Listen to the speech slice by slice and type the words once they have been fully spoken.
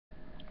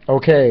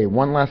Okay,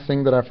 one last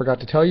thing that I forgot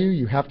to tell you.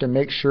 You have to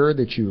make sure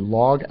that you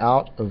log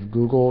out of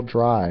Google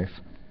Drive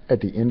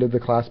at the end of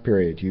the class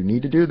period. You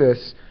need to do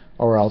this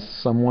or else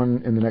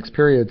someone in the next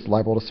period is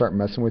liable to start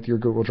messing with your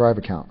Google Drive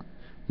account.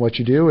 What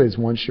you do is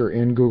once you're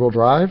in Google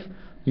Drive,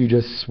 you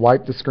just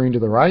swipe the screen to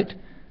the right.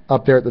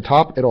 Up there at the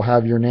top, it'll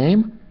have your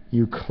name.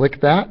 You click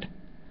that.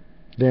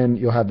 Then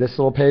you'll have this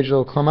little page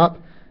that'll come up,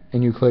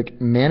 and you click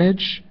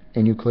Manage,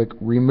 and you click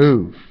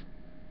Remove,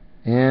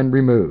 and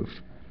Remove.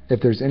 If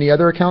there's any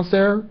other accounts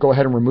there, go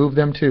ahead and remove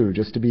them too,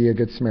 just to be a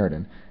good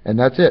Samaritan. And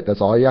that's it. That's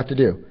all you have to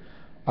do.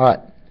 All right.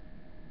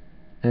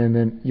 And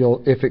then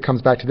if it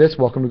comes back to this,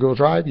 welcome to Google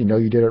Drive, you know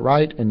you did it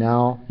right, and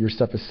now your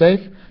stuff is safe.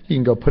 You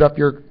can go put up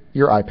your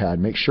iPad.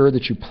 Make sure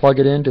that you plug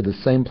it into the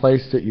same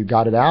place that you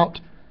got it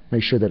out.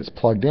 Make sure that it's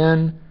plugged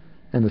in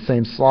the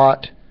same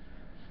slot,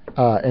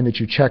 and that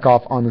you check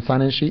off on the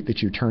sign-in sheet that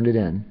you turned it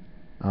in.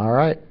 All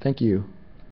right. Thank you.